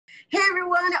Hey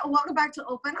everyone, welcome back to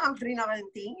Open. I'm Rhina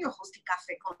Valentin, your host of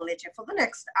Café con Leche for the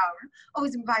next hour.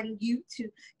 Always inviting you to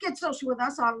get social with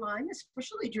us online,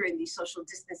 especially during these social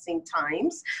distancing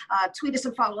times. Tweet us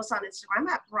and follow us on Instagram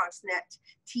at BronxNet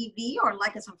TV, or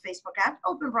like us on Facebook at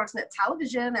Open BronxNet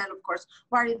Television. And of course,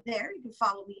 while you're there, you can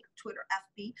follow me on Twitter,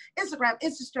 FB, Instagram,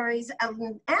 Insta Stories, and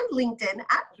LinkedIn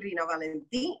at Rhina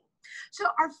Valentin. So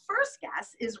our first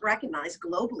guest is recognized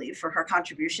globally for her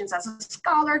contributions as a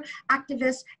scholar,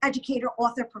 activist, educator,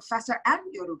 author, professor, and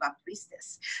Yoruba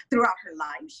priestess. Throughout her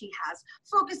life, she has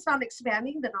focused on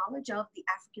expanding the knowledge of the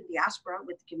African diaspora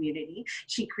with the community.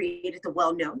 She created the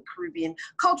well-known Caribbean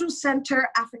Cultural Center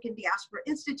African Diaspora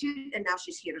Institute, and now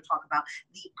she's here to talk about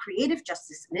the Creative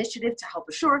Justice Initiative to help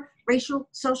assure racial,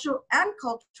 social, and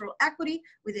cultural equity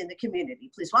within the community.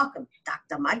 Please welcome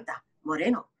Dr. Marta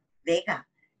Moreno Vega.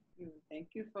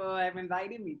 Thank you for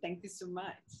inviting me. Thank you so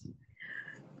much.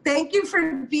 Thank you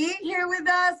for being here with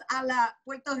us. A la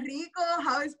Puerto Rico,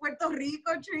 how is Puerto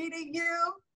Rico treating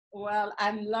you? Well,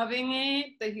 I'm loving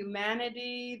it. The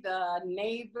humanity, the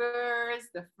neighbors,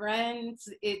 the friends.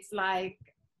 It's like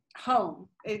home.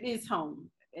 It is home.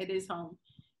 It is home.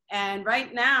 And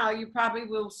right now, you probably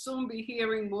will soon be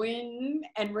hearing wind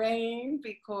and rain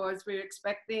because we're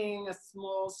expecting a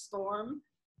small storm,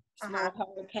 small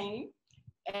hurricane.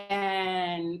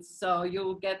 And so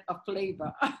you'll get a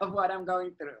flavor of what I'm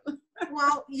going through.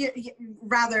 Well,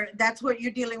 rather, that's what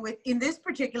you're dealing with in this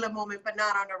particular moment, but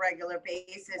not on a regular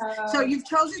basis. So you've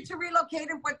chosen to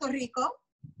relocate in Puerto Rico?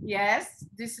 Yes,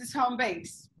 this is home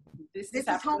base. This is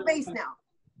home base now?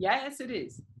 Yes, it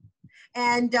is.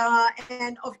 And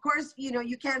of course, you know,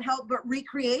 you can't help but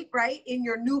recreate, right, in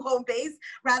your new home base.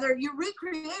 Rather, you're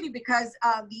recreating because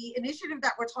the initiative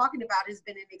that we're talking about has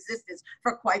been in existence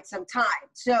for quite some time.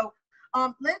 So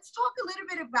let's talk a little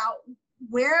bit about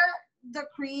where the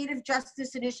Creative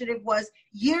Justice Initiative was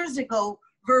years ago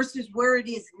versus where it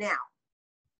is now.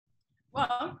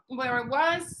 Well, where it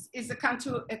was is a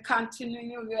continuation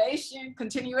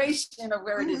of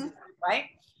where it is now, right?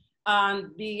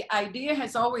 The idea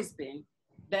has always been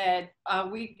that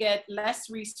we get less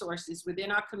resources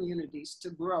within our communities to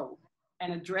grow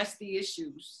and address the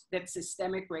issues that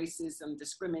systemic racism,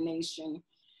 discrimination,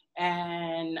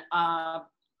 and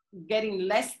getting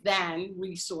less than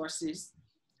resources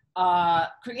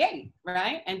create,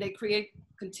 right? And they create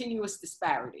continuous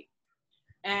disparity.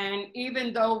 And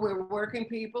even though we're working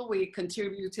people, we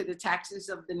contribute to the taxes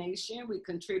of the nation, we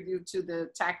contribute to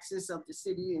the taxes of the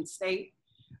city and state,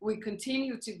 we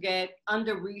continue to get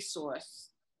under-resourced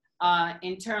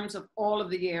in terms of all of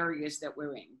the areas that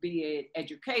we're in, be it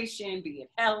education, be it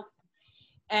health.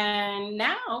 And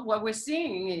now what we're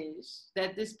seeing is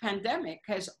that this pandemic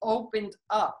has opened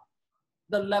up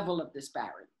the level of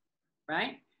disparity,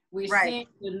 right? We're seeing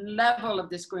the level of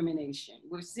discrimination.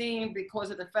 We're seeing,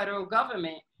 because of the federal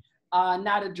government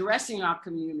not addressing our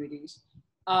communities,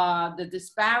 the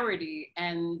disparity,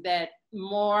 and that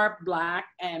more Black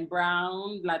and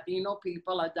Brown, Latino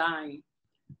people are dying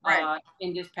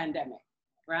in this pandemic,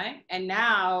 right? And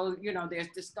now, you know, there's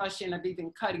discussion of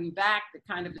even cutting back the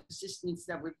kind of assistance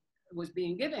that was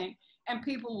being given, and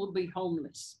people will be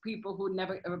homeless. People who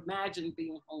never imagined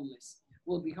being homeless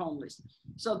will be homeless.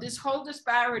 So this whole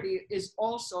disparity is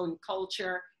also in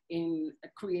culture, in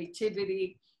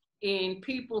creativity, in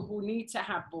people who need to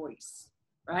have voice.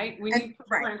 Right? We need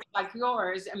programs like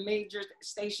yours and major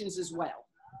stations as well,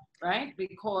 right?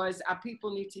 Because our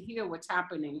people need to hear what's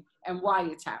happening and why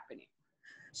it's happening.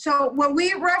 So when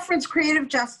we reference creative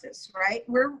justice, right,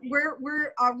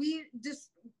 are we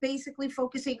just basically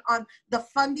focusing on the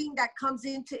funding that comes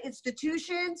into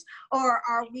institutions, or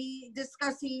are we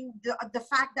discussing the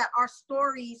fact that our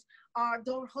stories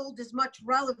don't hold as much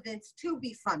relevance to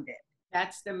be funded?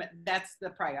 That's the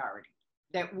priority.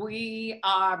 That we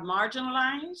are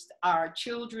marginalized, our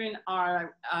children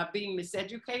are being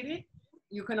miseducated.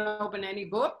 You can open any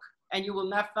book and you will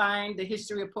not find the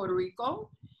history of Puerto Rico.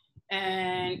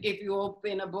 And if you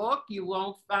open a book, you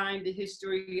won't find the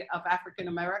history of African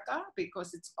America,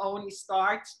 because it only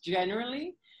starts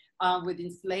generally with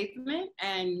enslavement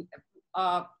and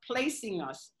placing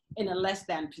us in a less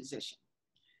than position.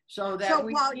 So that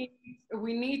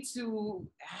we need to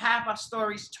have our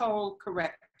stories told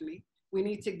correctly. We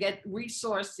need to get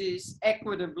resources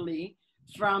equitably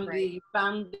from the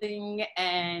funding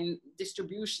and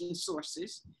distribution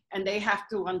sources. And they have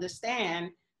to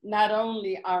understand not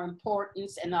only our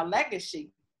importance and our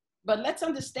legacy, but let's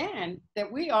understand that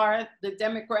the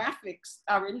demographics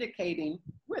are indicating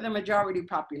we're the majority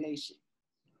population,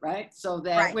 right? So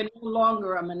that we're no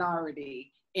longer a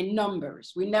minority in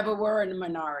numbers. We never were in a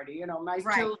minority. You know, my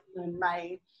children,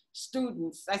 my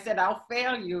students. I said, I'll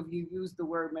fail you if you use the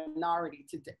word minority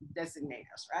to designate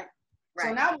us, right?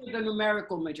 So now we're the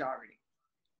numerical majority.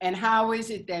 And how is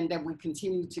it then that we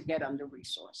continue to get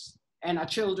under-resourced? And our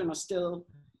children are still,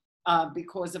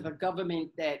 because of a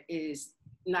government that is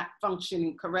not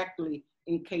functioning correctly,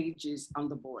 in cages on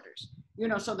the borders. You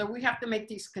know, so that we have to make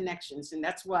these connections, and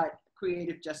that's what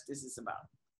creative justice is about.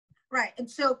 Right,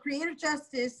 and so creative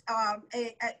justice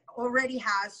already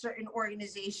has certain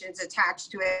organizations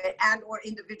attached to it, and or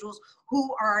individuals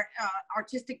who are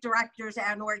artistic directors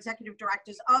and or executive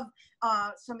directors of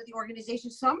some of the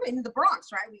organizations, some in the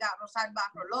Bronx, right? We got Rosario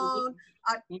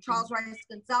Bacrolón, Charles Rice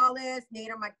Gonzalez,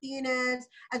 Nader Martinez.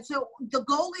 And so the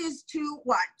goal is to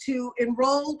what? To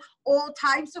enroll all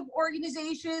types of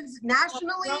organizations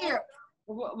nationally?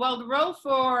 Well, the role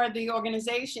for the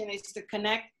organization is to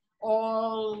connect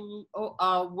all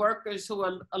workers who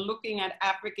are looking at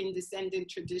African descendant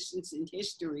traditions and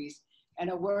histories and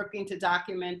are working to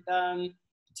document them,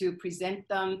 to present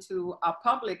them to our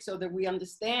public so that we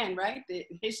understand, right, the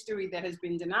history that has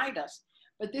been denied us.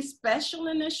 But this special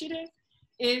initiative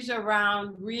is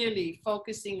around really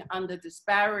focusing on the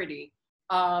disparity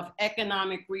of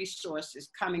economic resources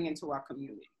coming into our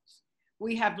communities.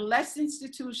 We have less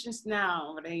institutions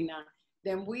now, Rhina,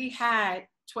 than we had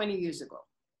 20 years ago.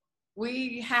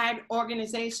 We had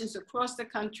organizations across the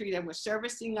country that were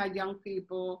servicing our young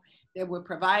people, that were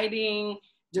providing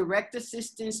direct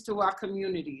assistance to our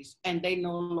communities, and they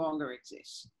no longer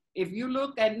exist. If you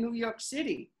look at New York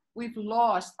City, we've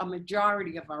lost a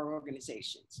majority of our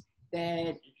organizations.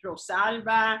 That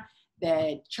Rosalba,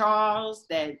 that Charles,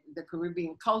 that the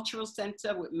Caribbean Cultural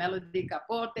Center with Melody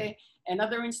Capote, and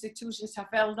other institutions have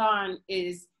held on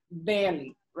is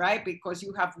barely, right? Because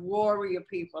you have warrior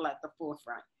people at the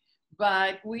forefront.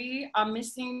 But we are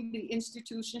missing the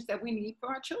institutions that we need for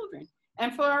our children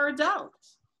and for our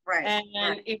adults. Right.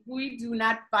 And if we do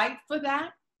not fight for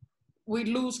that, we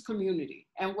lose community.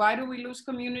 And why do we lose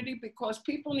community? Because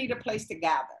people need a place to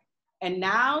gather. And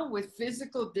now with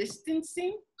physical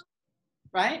distancing,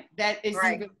 right, that is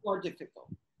even more difficult.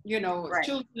 You know,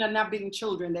 children are not being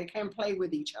children. They can't play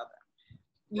with each other.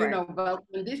 You know, but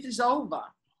when this is over,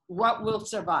 what will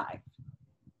survive?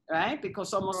 Right?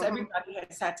 Because almost everybody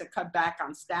has had to cut back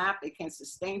on staff. They can't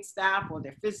sustain staff or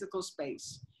their physical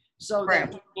space. So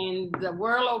that when the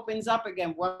world opens up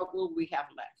again, what will we have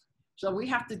left? So we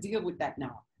have to deal with that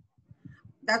now.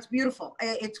 That's beautiful.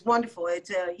 It's wonderful.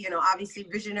 It's you know, obviously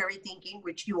visionary thinking,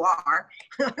 which you are,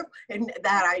 and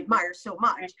that I admire so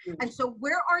much. And so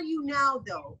where are you now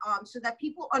though? So that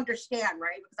people understand,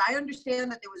 right? Because I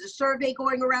understand that there was a survey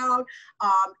going around,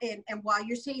 and while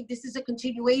you're saying this is a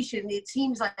continuation, it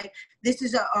seems like this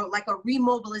is like a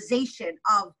remobilization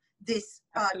of this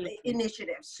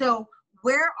initiative. So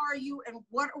where are you, and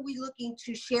what are we looking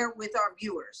to share with our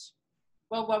viewers?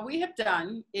 Well, what we have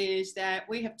done is that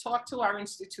we have talked to our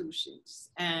institutions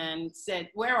and said,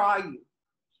 where are you?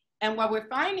 And what we're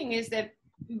finding is that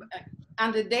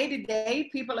on the day-to-day,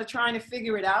 people are trying to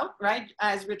figure it out, right?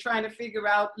 As we're trying to figure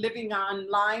out living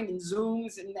online and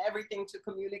Zooms and everything to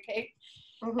communicate.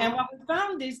 And what we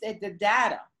found is that the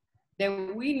data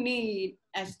that we need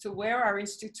as to where our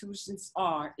institutions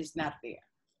are is not there.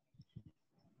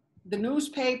 The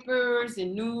newspapers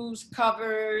and news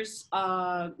covers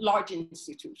large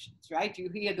institutions, right? You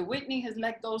hear the Whitney has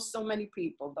let go so many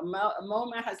people. The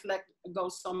MoMA has let go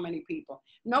so many people.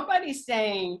 Nobody's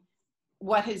saying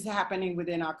what is happening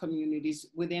within our communities,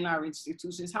 within our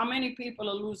institutions. How many people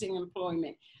are losing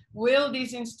employment? Will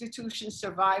these institutions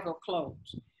survive or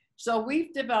close? So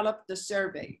we've developed a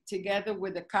survey together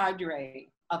with a cadre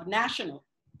of national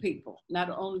people, not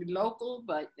only local,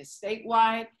 but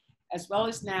statewide, as well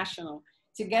as national,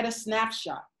 to get a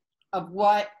snapshot of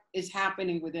what is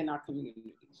happening within our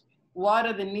communities. What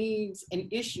are the needs and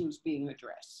issues being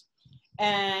addressed?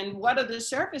 And what are the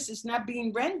services not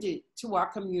being rendered to our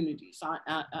communities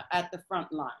at the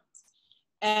front lines?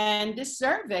 And this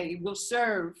survey will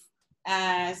serve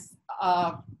as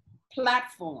a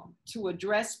platform to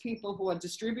address people who are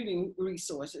distributing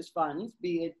resources, funds,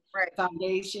 be it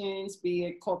foundations, be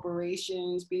it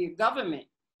corporations, be it government,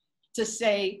 to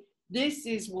say, this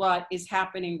is what is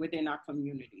happening within our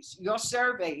communities. Your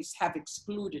surveys have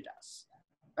excluded us,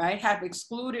 right? Have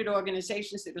excluded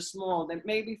organizations that are small, that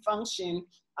maybe function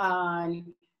on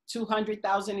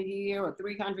 $200,000 a year or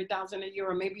 $300,000 a year,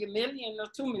 or maybe $1 million or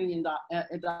 $2 million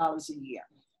a year.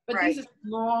 But these are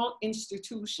small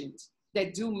institutions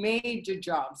that do major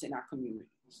jobs in our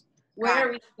communities.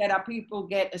 Where is it that our people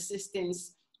get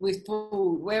assistance with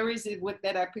food? Where is it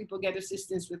that our people get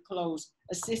assistance with clothes,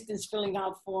 assistance filling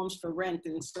out forms for rent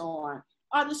and so on?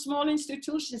 are the small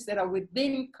institutions that are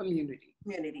within community.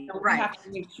 So we right. have to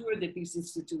make sure that these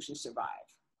institutions survive.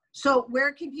 So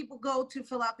where can people go to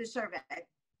fill out the survey?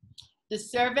 The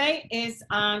survey is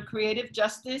on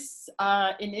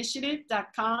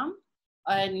creativejustice.initiative.com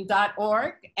and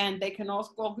 .org, and they can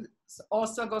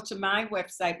also go to my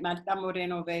website,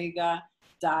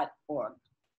 martamorenovega.org.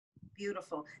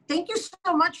 Beautiful. Thank you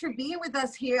so much for being with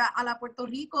us here at La Puerto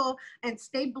Rico, and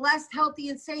stay blessed, healthy,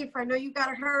 and safe. I know you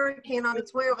got a hurricane on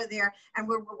its way over there, and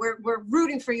we're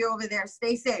rooting for you over there.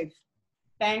 Stay safe.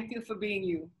 Thank you for being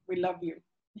you. We love you.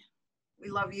 We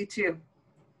love you too.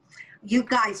 You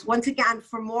guys, once again,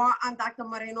 for more on Dr.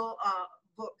 Moreno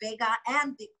Vega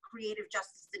and the Creative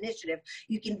Justice Initiative,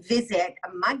 you can visit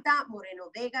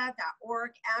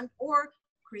martamorenovega.org and or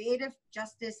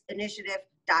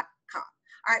creativejusticeinitiative.com.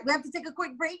 All right, we have to take a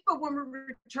quick break, but when we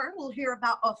return, we'll hear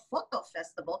about a photo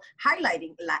festival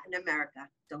highlighting Latin America.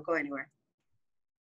 Don't go anywhere.